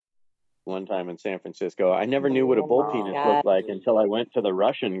one time in San Francisco. I never knew what a Oh bull my penis God. looked like until I went to the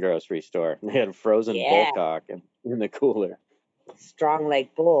Russian grocery store. They had a frozen bull Yeah. cock in the cooler. Strong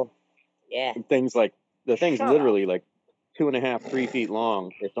like bull. Yeah. And thing's like the thing's Shut literally like 2.5, 3 feet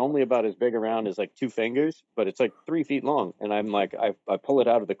long. It's only about as big around as like 2 fingers, but it's like 3 feet long. And I'm like, I pull it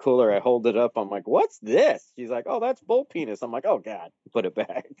out of the cooler, I hold it up. I'm like, what's this? She's like, oh, that's bull penis. I'm like, oh God, put it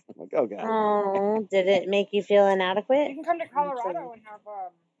back. I'm like, oh God. Oh, did it make you feel You inadequate? can come to Colorado and have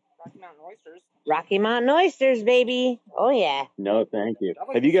Rocky Mountain oysters. Rocky Mountain oysters, baby. Oh yeah. No, thank you. That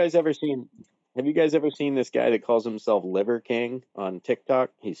was Have you guys ever seen? Have you guys ever seen this guy that calls himself Liver King on TikTok?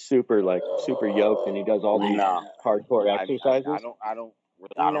 He's super yoked, and he does all these No. hardcore I exercises.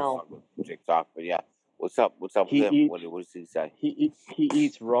 don't No. fuck with TikTok, but yeah. What's up with He him? eats What does he say? he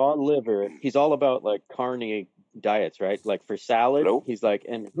eats raw liver. He's all about like carne diets, right? Like for salad, Hello? he's like,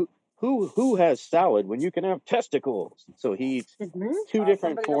 and who has salad when you can have testicles? So he eats Mm-hmm. two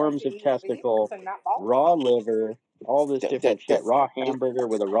different somebody that wants forms to of eat healthy testicle, and not bulk. raw liver, all this different shit. That's Raw hamburger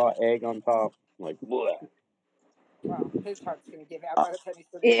with a raw egg on top. Like, bleh. Well, his heart's gonna give out by the time he's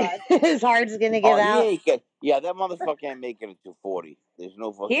 35. His heart's gonna give he out. ain't get. Yeah, that motherfucker ain't making it to 40. There's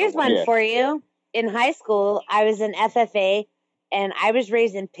no fucking Here's way. one Yeah. for you. In high school, I was in FFA, and I was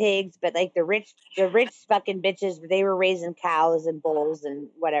raising pigs, but like the rich fucking bitches, they were raising cows and bulls and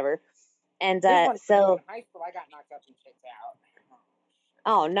whatever. And Here's one for you. so, In high school, I got knocked up and kicked out.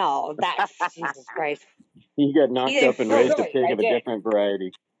 oh no, that Jesus Christ. He got knocked Either up and No, raised a really, pig I of a did. different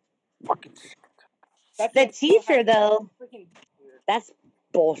variety. Fucking That The man still teacher has though, freaking weird. that's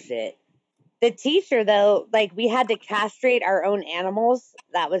bullshit. The teacher though, like we had to castrate our own animals.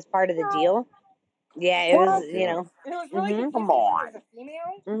 That was part of the deal. Yeah, it was, you know. It was really Mhm. confusing. Come on. It was a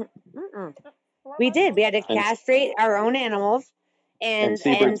female. Mm-mm. We did. We had to And castrate our own animals, and and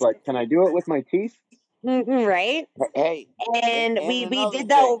Siebert's like, can I do it with my teeth? right. Hey, And we another did thing,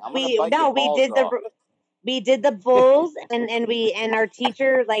 the I'm gonna bite your we balls did the off. we did the bulls, and our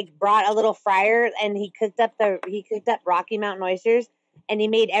teacher like brought a little fryer, and he cooked up Rocky Mountain oysters, and he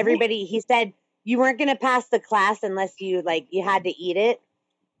made everybody. He said you weren't gonna pass the class unless you had to eat it,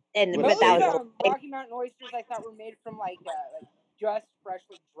 and What but a that Most was sadist. Rocky Mountain oysters I thought were made from like just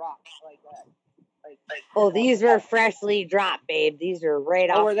freshly dropped these were freshly dropped, babe. These are right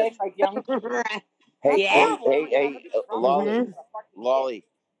Oh, off. were they like young? Hey, Yeah. Lolly, Mhm. Lolly,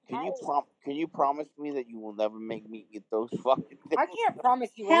 can you promise me that you will never make me eat those fucking things? I can't promise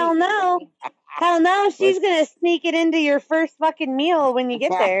you Hell anything. no. baby. Hell no, she's gonna sneak it into your first fucking meal when you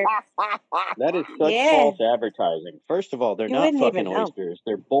get there. That is such Yeah. false advertising. First of all, they're You not wouldn't even fucking know. oysters.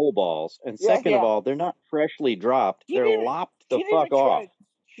 They're bull balls. And Yeah, second of yeah. all, they're not freshly dropped. She They're didn't- lopped the she didn't fuck even try off.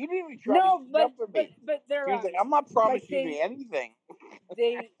 She didn't even try No, to but jump at me. they're She was like, I'm not promising they- you anything.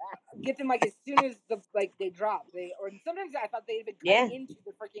 they get them like as soon as they drop. Or sometimes I thought they even cut Yeah. into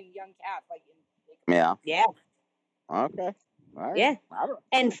the freaking young calf Yeah. Yeah. Okay. All right. Yeah. I don't,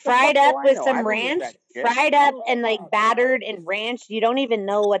 And what the fried fuck up do I with know? I some don't eat ranch. that shit. Fried up and like battered and ranch. You don't even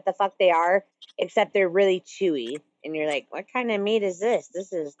know what the fuck they are, except they're really chewy. And you're like, what kind of meat is this?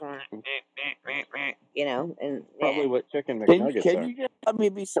 This is you know, and Probably yeah. what chicken Can McNuggets are. you just let me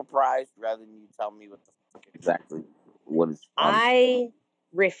be surprised rather than you tell me what the fuck exactly what is I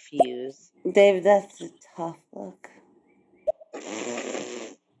refuse. Dave, that's a tough look.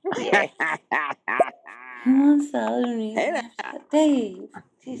 Yeah. He wants salad and you Hey, have to. Dave,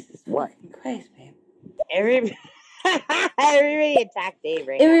 Jesus What? fucking Christ, babe. Everybody attack Dave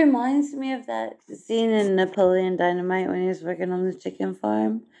right It now. reminds me of that scene in Napoleon Dynamite when he was working on the chicken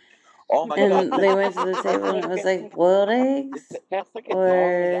farm. Oh my And god. they went to the table and it was like boiled eggs. That's like $1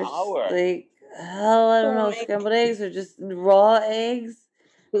 Or an hour. like, hell, I don't know, scrambled eggs or just raw eggs.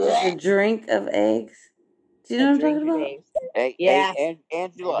 Just a drink of eggs. Do you know what I'm talking about? Hey, Yeah. hey,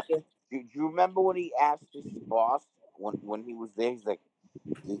 Angela, I do you remember when he asked his boss when he was there? He's like,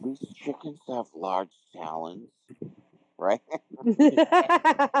 "Do these chickens have large talons?" Right?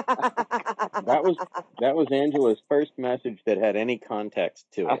 That was Angela's first message that had any context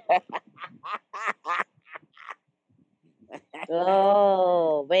to it.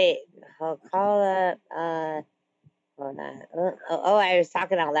 Oh, wait. I'll call up. Hold on. I was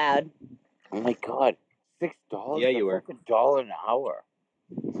talking out loud. Oh my god, $6. Yeah, you were. Fucking $1 an hour.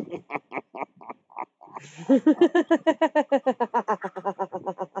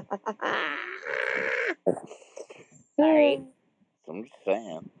 Sorry. I'm just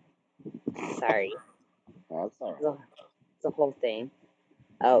saying. Sorry. That's all right. It's the whole thing.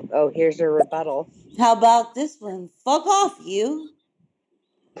 Oh, here's your rebuttal. How about this one? Fuck off, you.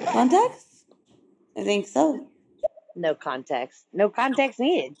 Context? I think so. No context. No context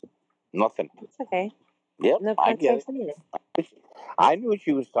needed. Nothing. It's okay. Yep, No I get it. context needed. I knew what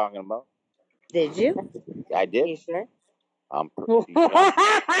she was talking about. Did you? I did. You sure? I'm pretty sure.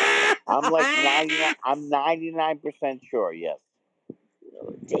 I'm like 99. I'm 99% sure. Yes.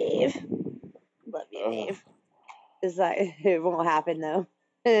 Dave. Love you, Ugh. Dave. It's like, it won't happen though.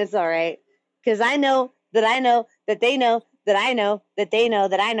 It's all right. Because I know that I know that they know that I know that they know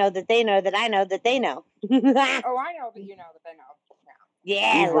that I know that they know that I know that they know. Oh, I know that you know that they know.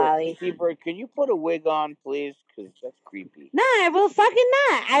 Yeah, Lolly. Seabird, can you put a wig on, please? Because that's creepy. No, I will fucking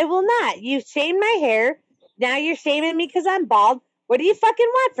not. I will not. You shamed my hair. Now you're shaming me because I'm bald. What do you fucking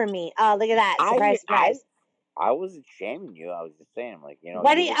want from me? Oh, look at that. Surprise, surprise. I wasn't shaming you. I was just saying, like, you know.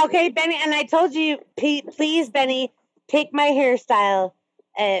 What do you, okay, Benny, and I told you, please, Benny, pick my hairstyle.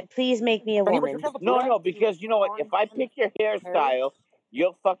 Please make me a woman. No, because you know what? If I pick your hairstyle,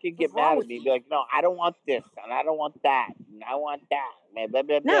 you'll fucking get mad at me. Be like, no, I don't want this, and I don't want that, and I want that. Blah, blah,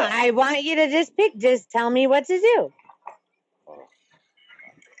 blah, No, blah. I want you to just tell me what to do.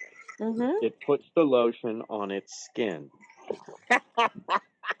 Mm-hmm. It puts the lotion on its skin.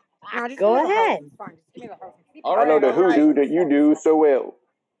 No, just Go give me the ahead. hose. It's fine. Just give me the hose. All I know the all right. hoodoo that you do so well.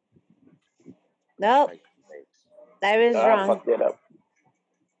 Nope, I was I wrong. fucked that up.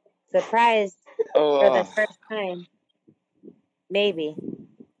 Surprise for the first time. Maybe.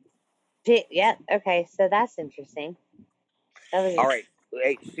 Yep. Okay, so that's interesting. That was All right.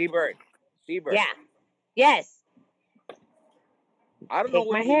 Hey, Seabird. Yeah. Yes. I don't know Pick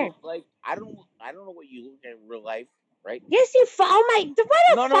what my you hair. look like. I don't know what you look like in real life, right? Yes, you oh my! What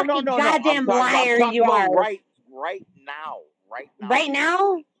a No. fucking goddamn I'm liar talking you about are! right now. Right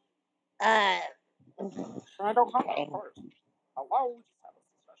now? I don't come Okay. first. Hello.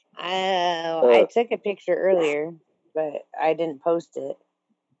 I took a picture earlier, but I didn't post it.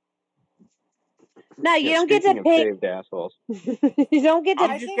 No, you don't get to Speaking of pick. shaved assholes. You don't get to.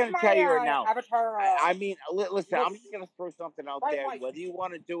 I'm just gonna tell you right now. Avatar. I mean, listen. I'm looks just gonna throw something out right there. like Whether you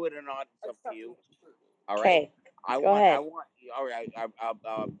want to do it or not, it's up to you. All right. Okay. I Go want. ahead. All right.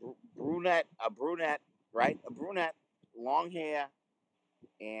 Brunette. A brunette. Right. A brunette. Long hair.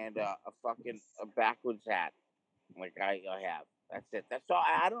 And a backwards hat, like I have. That's it. That's all.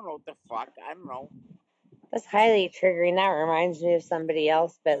 I don't know what the fuck. I don't know. That's highly triggering. That reminds me of somebody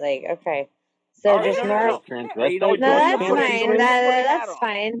else, but like, okay. So Oh, just no, normal. You know No, what? that's Put a fine. hat That's on.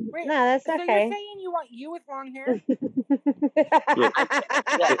 fine. Wait, No, that's so okay. you're saying you want you with long hair?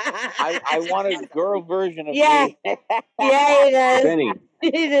 I want a girl version of Yeah. me. Yeah, he does. Benny,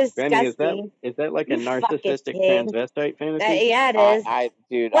 Disgusting. is that like a You fucking narcissistic pig. transvesite fantasy? Yeah, it is.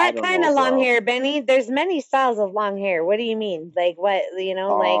 Dude, What I don't kind know, of long bro. hair, Benny? There's many styles of long hair. What do you mean? Like what? You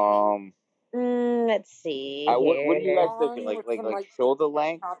know, like. Let's see here. What do you guys thinking? Like shoulder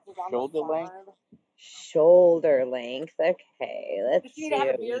length? Shoulder length? Shoulder length. Okay, let's see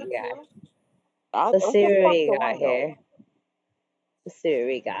what we got. Let's see what we got here. Let's see what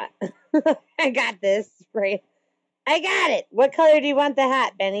we got. I got this. Right. I got it. What color do you want the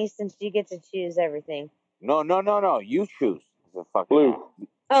hat, Benny? Since you get to choose everything. No. You choose. The fucking Blue. hat.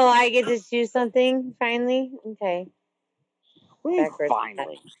 Oh, I get to choose something finally. Okay. Backwards.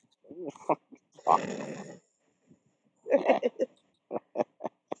 Finally.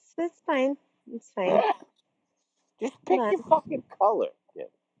 It's fine. It's fine. Just pick your fucking color. Yeah.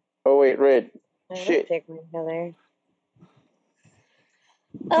 Oh wait, red. I will Shit. pick my color.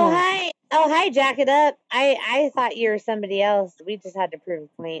 Oh hi, Jack it up. I thought you were somebody else. We just had to prove a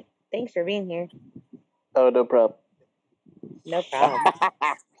point. Thanks for being here. Oh, no problem. No problem.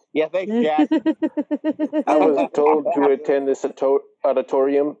 Yeah, thanks, Jack. I was told to attend this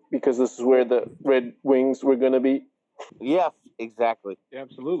auditorium because this is where the Red Wings were going to be. Yes, exactly.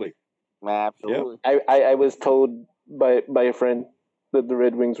 Absolutely. Absolutely. Yep. I was told by a friend that the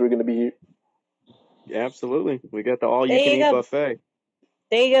Red Wings were going to be here. Absolutely. We got the all-you-can-eat buffet.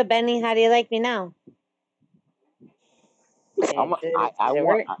 There you go, Benny. How do you like me now? I'm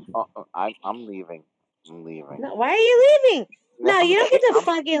leaving. I'm leaving. No, why are you leaving? No, you don't get to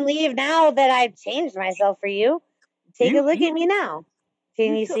fucking leave now that I've changed myself for you. Take a look at me now.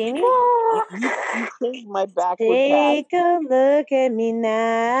 Can you see me? You changed my backwards Take a look at me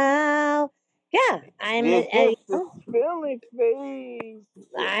now. Yeah, I'm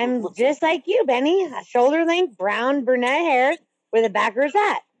just like you, Benny. Shoulder length, brown brunette hair with a backwards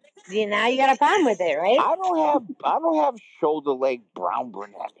hat. Now you got a problem with it, right? I don't have shoulder length brown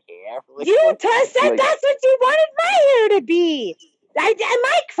brunette hair. You said that's what you wanted my hair to be. Am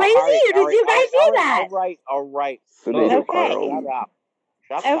I crazy or did you guys do that? All right. So okay.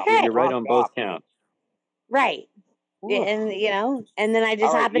 Shut up. Okay. You're right on both counts. Right. Oof. And and then I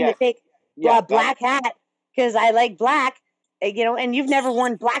just happened to pick Yeah, black hat because I like black. And you've never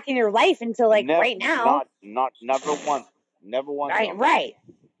worn black in your life until right now. Never once. Right.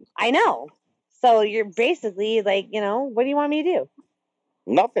 I know. So you're basically like, what do you want me to do?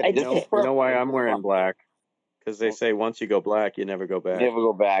 Nothing. I This just- is You know why perfect. I'm wearing black? Because they say once you go black, you never go back. Never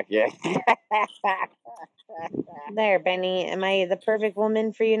go back. Yeah. There, Benny. Am I the perfect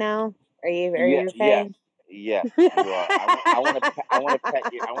woman for you now? Are you Yeah. okay? Yes, you are. I want to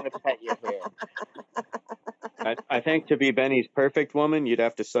pet you. I want to pet your hair. I think to be Benny's perfect woman, you'd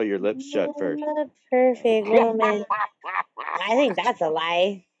have to sew your lips shut first. The perfect woman. I think that's a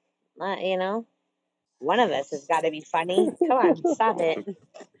lie. One of us has got to be funny. Come on, stop it.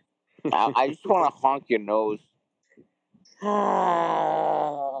 I just want to honk your nose. Oh.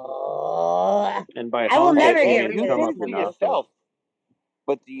 And by I will honk it, never you get mean rid of come this up your for mouth. nostril. yourself.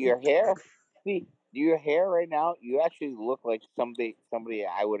 But do your hair? See, do your hair right now? You actually look like somebody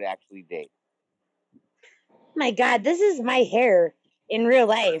I would actually date. My God, this is my hair in real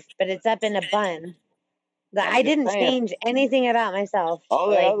life, but it's up in a bun. I'm I just didn't saying. change anything about myself. All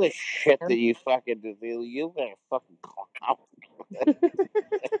that Like, other shit that you fucking do, you got a fucking clown.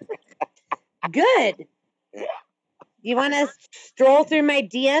 good. You want to stroll through my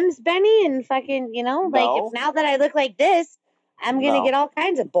DMs, Benny, and fucking, like No. if now that I look like this, I'm gonna No. get all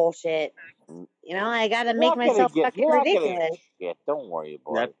kinds of bullshit. I gotta make myself fucking You're not gonna ridiculous. get shit. Don't worry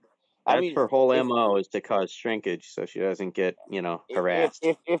about That, it. I that's mean, her whole if, MO is to cause shrinkage so she doesn't get, harassed.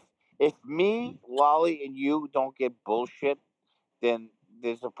 if me, Lolly, and you don't get bullshit, then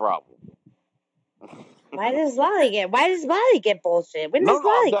there's a problem. Why does Lolly get bullshit? When No, does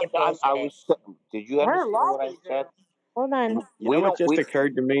Lolly no, get bullshit? I was. Did you understand what I said? Hold on. You know what just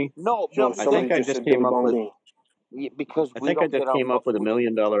occurred to me? No, John, I somebody think I just just said came Billy up with. Bombay. because I we think I don't just get our came up with $1 food.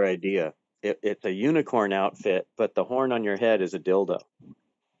 million idea. It's a unicorn outfit, but the horn on your head is a dildo.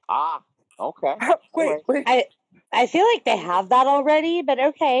 Ah, okay. Wait. I feel like they have that already, but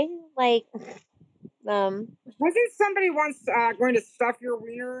okay. Like, Wasn't somebody once going to stuff your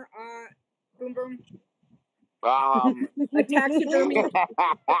wiener, Boom Boom? A taxidermy.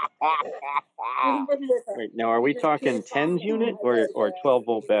 Wait, now are we talking 10s unit or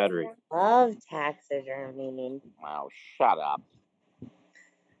 12-volt battery? love taxidermy. Wow, shut up.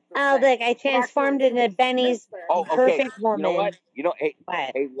 Oh, look, I transformed into Benny's Oh, okay. perfect woman. You know what? Hey,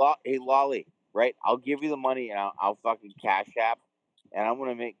 What? hey, Lolly, right? I'll give you the money and I'll fucking cash app, and I'm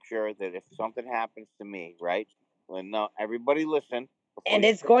gonna make sure that if something happens to me, right? Well, no, everybody listen. And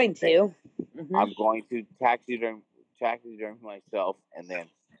it's going to. I'm going to taxiderm myself, and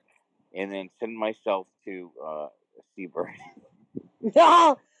then send myself to Seabird.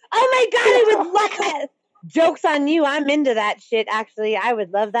 Oh my God, I would love that. Joke's on you. I'm into that shit, actually. I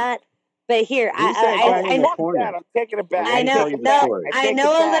would love that. But here, Who's that guy in the Fuck corner? that, I'm taking it back. I know,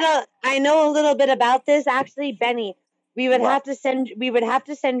 I know a little bit about this, actually, Benny. We would have to send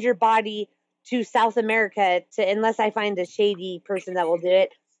your body to South America unless I find a shady person that will do it.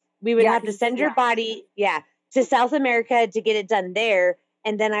 We would have to send your body, to South America to get it done there,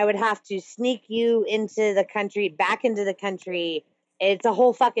 and then I would have to sneak you back into the country. It's a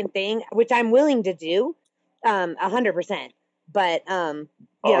whole fucking thing, which I'm willing to do, 100%. But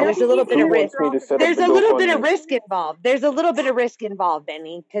there's a little bit of risk. There's a little bit of risk involved. There's a little bit of risk involved,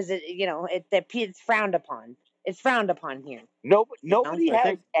 Benny, because it's frowned upon. It's frowned upon here. Nobody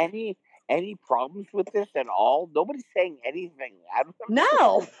has any problems with this at all. Nobody's saying anything.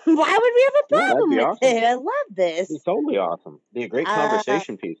 No, why would we have a problem with awesome. it? I love this. It's totally awesome. Be a great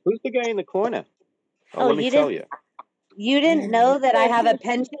conversation piece. Who's the guy in the corner? Let me tell you. You didn't know that I have a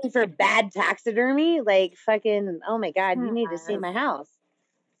penchant for bad taxidermy? Like fucking, oh my God, you need to see my house.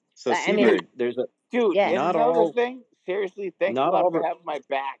 So, Seabird, there's a... Dude, not another all... thing? Seriously, thanks a lot for having my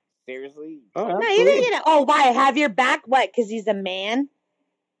back. Seriously? Oh, no, you didn't get it. Oh, why? Have your back? What? Because he's a man?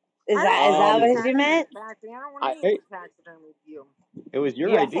 Is that what you meant? It was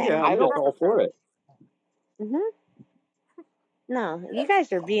your idea. I'm just all for it. No, you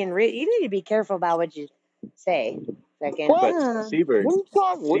guys are being you need to be careful about what you say. Second. But Seabird,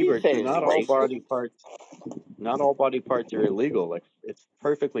 not all body parts are illegal. Like, it's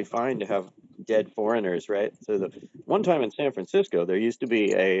perfectly fine to have dead foreigners, right? So the one time in San Francisco, there used to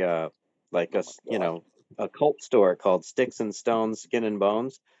be a cult store called Sticks and Stones, Skin and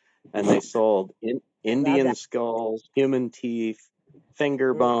Bones, and they sold Indian skulls, human teeth,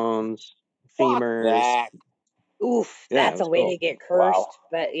 finger bones, femurs. Oof, that's a way to get cursed. Wow.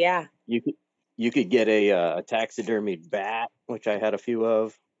 But yeah, you could get a taxidermied bat, which I had a few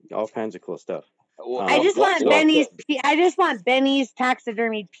of. All kinds of cool stuff. I just want Benny's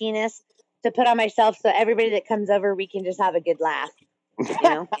taxidermied penis to put on myself, so everybody that comes over, we can just have a good laugh. You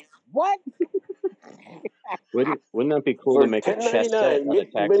know what? Wouldn't that be cool to make a chess set of a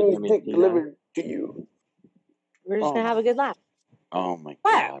taxidermied delivered to you? We're just gonna have a good laugh. Oh my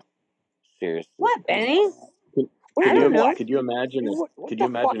God! Seriously. What, Benny? What I do you don't mean, know. what? Could you imagine a What could the you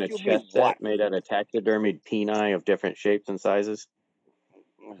imagine fuck a you chess mean, set what? made out of taxidermied peni of different shapes and sizes?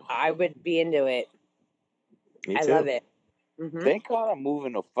 I would be into it. Me I too. love it. Hmm. Thank God I'm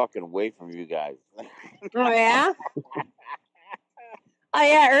moving the fucking away from you guys. Oh yeah. Oh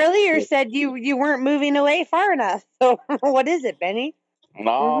yeah. Earlier Yeah, said you weren't moving away far enough. So what is it, Benny? Hmm.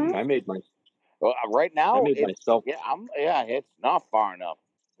 I made my Well, right I now made it's myself it's not far enough.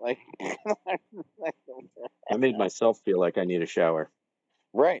 Like I made myself feel like I need a shower.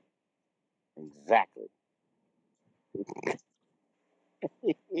 right, exactly.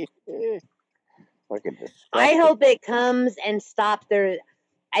 Fucking I disgusting. hope it comes and stops there.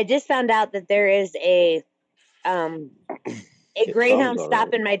 I just found out that there is a It Greyhound comes stop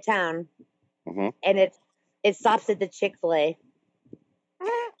already. in my town, Hmm. and it stops at the Chick-fil-A.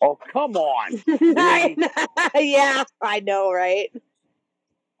 Oh, come on, really? Yeah, I know, right?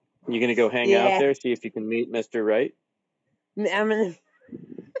 You gonna go hang out Yeah, there, see if you can meet Mr. Right? I'm gonna,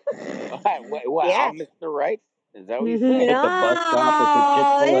 What? yeah. I'm Mr. Right? Is that what you're No, saying? At the bus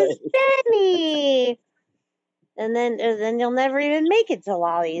stop at the it's Chick-fil-A. Benny. And then you'll never even make it to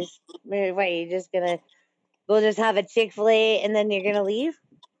Lolly's. Wait, we'll just have a Chick-fil-A and then you're gonna leave?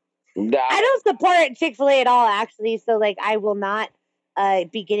 Nah, I don't support Chick-fil-A at all, actually. So like, I will not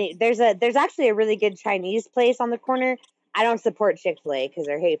be getting. There's actually a really good Chinese place on the corner. I don't support Chick-fil-A because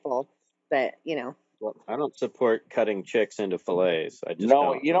they're hateful. But Well, I don't support cutting chicks into fillets. I just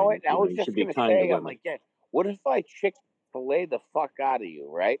no, don't. you I know mean, what? I was you just should be gonna kind to say, I'm women. like, yeah, what if I Chick-fil-A the fuck out of you,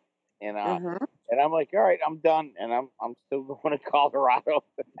 right? And uh-huh. and I'm like, all right, I'm done, and I'm still going to Colorado.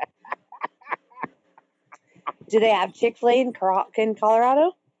 Do they have Chick-fil-A in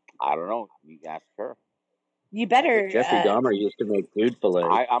Colorado? I don't know. You ask her. You better. Jeffrey Dahmer used to make dude fillets.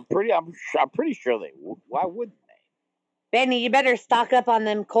 I'm pretty sure they. Why wouldn't they? Benny, you better stock up on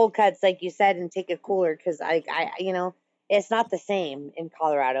them cold cuts, like you said, and take a cooler because it's not the same in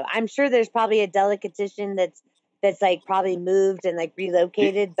Colorado. I'm sure there's probably a delicatessen that's like probably moved and like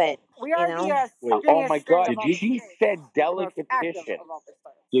relocated, but We are the Wait, Oh spinniest my string God! of all did the She snakes, said the most active delicatessen. of all the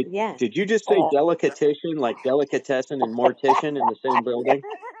stars. yeah, did you just say Oh, delicatessen, like delicatessen and mortician in the same building?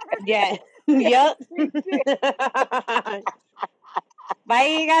 yeah, yep. she did. Why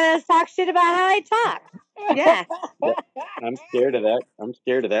you gotta talk shit about how I talk? Yeah. That, I'm scared of that. I'm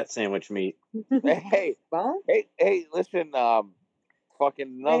scared of that sandwich meat. Hey, Well, listen.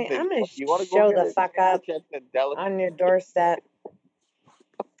 Fucking Benny, nothing. I'm gonna You want to go show get the a fuck up sandwich at the delicatessen? on your doorstep.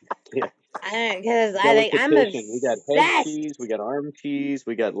 Yeah. Because I'm Delicatessen. We got head obsessed. cheese. We got arm cheese.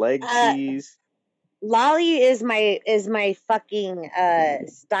 We got leg Uh, cheese. Lolly is my fucking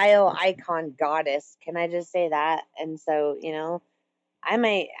style icon goddess. Can I just say that? And so, I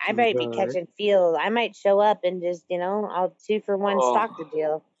might be All right. catching feel. I might show up and just, I'll 2-for-1 stock the Oh.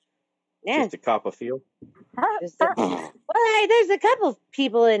 deal. Yeah. Just a cop of feel. Well, hey, there's a couple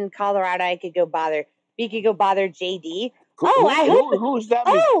people in Colorado I could go bother. We could go bother JD. Oh, I hope. Who's that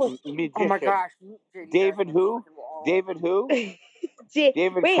magician? Oh my gosh. JD David Dyson who? fucking wall. David who?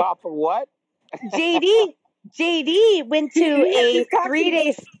 David Wait, Copper what? JD went to a He's talking.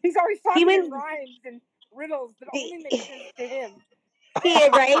 3-day. He's always He talking in went. rhymes and riddles that only make sense to him. Yeah,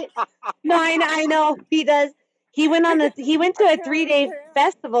 right. No, I know he does. He went to a 3-day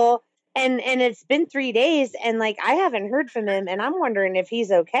festival, and it's been 3 days, and like I haven't heard from him, and I'm wondering if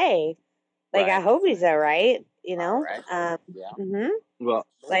he's okay. Like I Right. hope he's all right. All right. Yeah. Mhm. Well,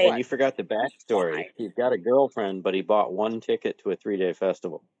 Like- and you forgot the backstory. Why? He's got a girlfriend, but he bought one ticket to a 3-day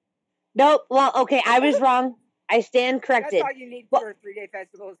festival. Nope. Well, okay, I was wrong. I stand That's corrected. all you need Well- for a 3-day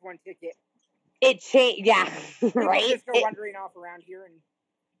festival is one ticket. It changed. Yeah, People right. just go It- wandering off around here and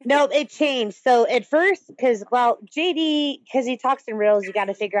No, it changed. So at first, because JD, because he talks in riddles, you got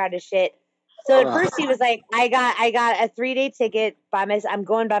to figure out his shit. So at first he was like, I got a 3-day ticket by myself. I'm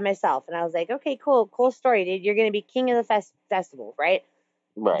going by myself, and I was like, okay, cool story, dude. You're gonna be king of the festival, right?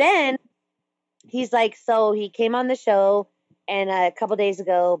 Right. Then he's like, so he came on the show, and a couple days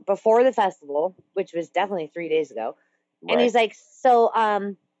ago, before the festival, which was definitely 3 days ago, and he's like, so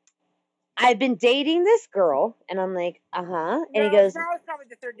I've been dating this girl, and I'm like, and he goes, tomorrow's probably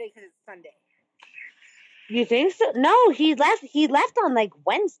the third day because it's Sunday. you think so? No, he left on like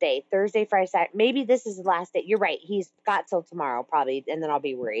Wednesday, Thursday, Friday, Saturday. Maybe this is the last day. You're right. He's got till tomorrow probably, and then I'll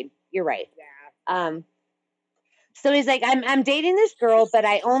be worried. You're right. Yeah. So he's like, I'm dating this girl, but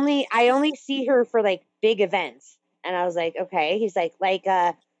I only see her for like big events. And I was like, okay. He's like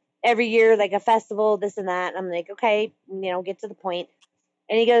every year, like a festival, this and that. And I'm like, okay, get to the point.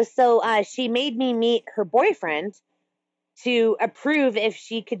 And he goes, so she made me meet her boyfriend to approve if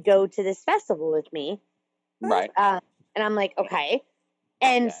she could go to this festival with me. Right. And I'm like, okay.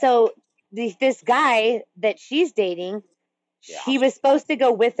 And Okay. so this guy that she's dating, Yeah. he was supposed to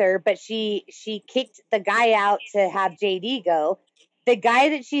go with her, but she kicked the guy out to have JD go. The guy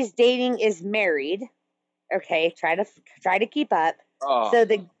that she's dating is married. Okay, try to keep up. Oh, So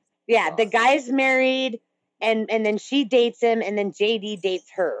the guy's married, and then she dates him, and then JD dates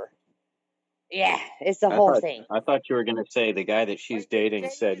her. Yeah, it's the whole thing. I thought you were going to say the guy that she's dating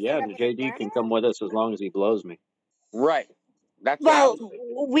JD said, is "Yeah, that the with a JD can planet? come with us as long as he blows me." right. That's what I Well, was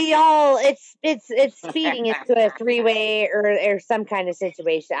thinking. we all it's speeding into a 3-way or some kind of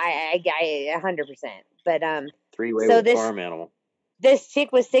situation. I 100%. But 3-way so with this farm animal. this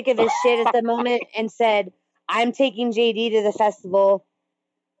chick was sick of his shit at the moment and said, "I'm taking JD to the festival,"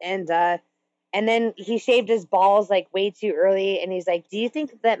 and then he shaved his balls like way too early, and he's like, "Do you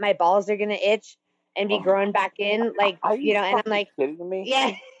think that my balls are gonna itch and be growing back in?" Like, Are you and I'm fucking like, kidding me?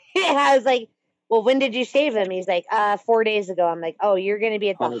 yeah. I was like, "Well, when did you shave him?" He's like, 4 days ago. I'm like, "Oh, you're gonna be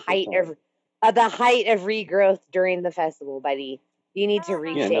at the 100%. height of regrowth during the festival, buddy. You need to Yeah, no,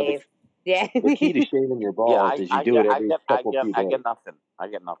 reshave." Yeah. the key to shaving your Yeah, balls is you do it every couple few I days. get nothing. I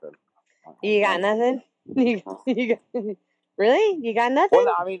get nothing. You got nothing? Really? You got nothing?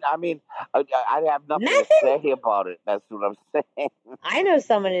 Well, I mean, I have nothing to Nothing? say about it. That's what I'm saying. I know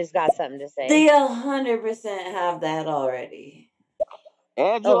someone who's got something to say. They 100% have that already. Oh,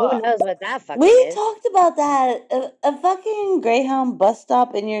 Angela, who knows what that fucking We is? talked about that. A fucking Greyhound bus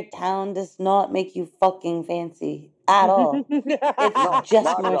stop in your town does not make you fucking fancy at all. It's No, just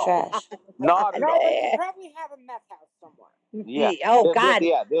not at more all. trash. Not at No, all. but you probably have a meth house somewhere. Yeah. Oh God.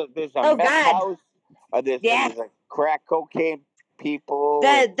 There's a Oh, meth God. house. There's Yeah. a crack cocaine people.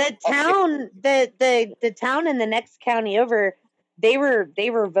 The town the town in the next county over, they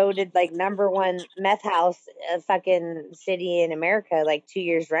were voted like #1 meth house fucking city in America like 2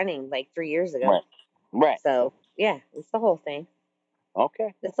 years running, like 3 years ago. Right. So yeah, it's the whole thing.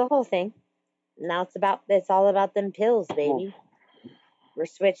 Okay. It's the whole thing. Now it's all about them pills, baby. We're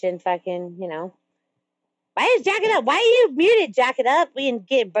switching fucking, Why is Jack It Up? Why are you muted, Jack It Up? We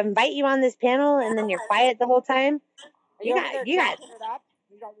invite you on this panel and then you're quiet the whole time. Are you over there jacking it up?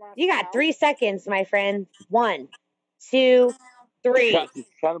 You don't want us to know? 3 seconds, my friend. 1, 2, 3.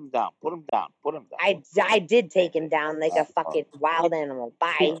 Shut him down. Put him down. Put him down. I did take him down like a fucking wild animal.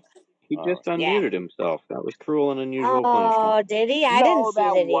 Bye. He just unmuted himself. That was cruel and unusual Oh, punishment. did he? I didn't see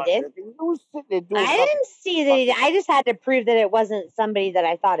that he did. He was sitting there doing I didn't see that he did. I just had to prove that it wasn't somebody that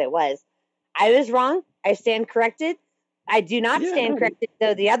I thought it was. I was wrong. I stand corrected. I do not stand corrected,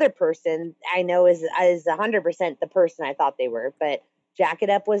 though the other person I know is 100% the person I thought they were, but Jack It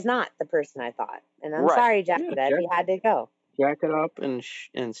Up was not the person I thought. And I'm sorry, Jack It Up. He had to go. Jack It Up and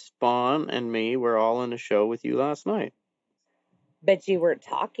Spawn and me were all in a show with you last night. But you weren't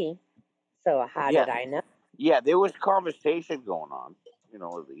talking. So how did I know? Yeah, there was conversation going on,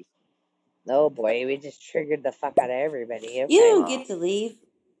 at least. Oh boy, we just triggered the fuck out of everybody. Okay. You don't get to leave.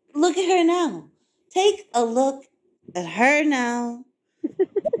 Look at her now. Take a look at her now.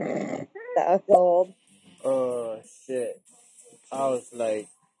 That was old. Oh shit! I was like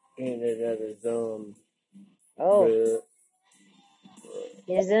in another zone. Oh,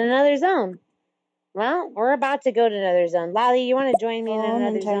 he's in another zone. Well, we're about to go to another zone. Lolly, you want to join me in another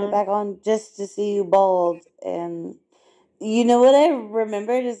And turn zone? it back on just to see you bald. And you know what I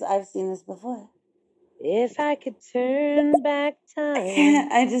remembered is I've seen this before. If I could turn back time.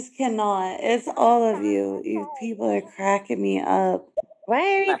 I just cannot. It's all of you. You people are cracking me up. Why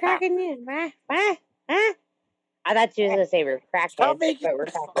are you cracking me? Why? Huh? I thought you was gonna say we're crackheads, Stop making but we're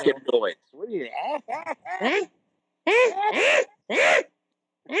fucking cracking noise. What are you?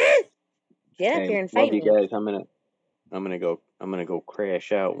 Get up here and love fight you me. guys. I'm gonna go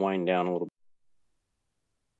crash out, wind down a little bit.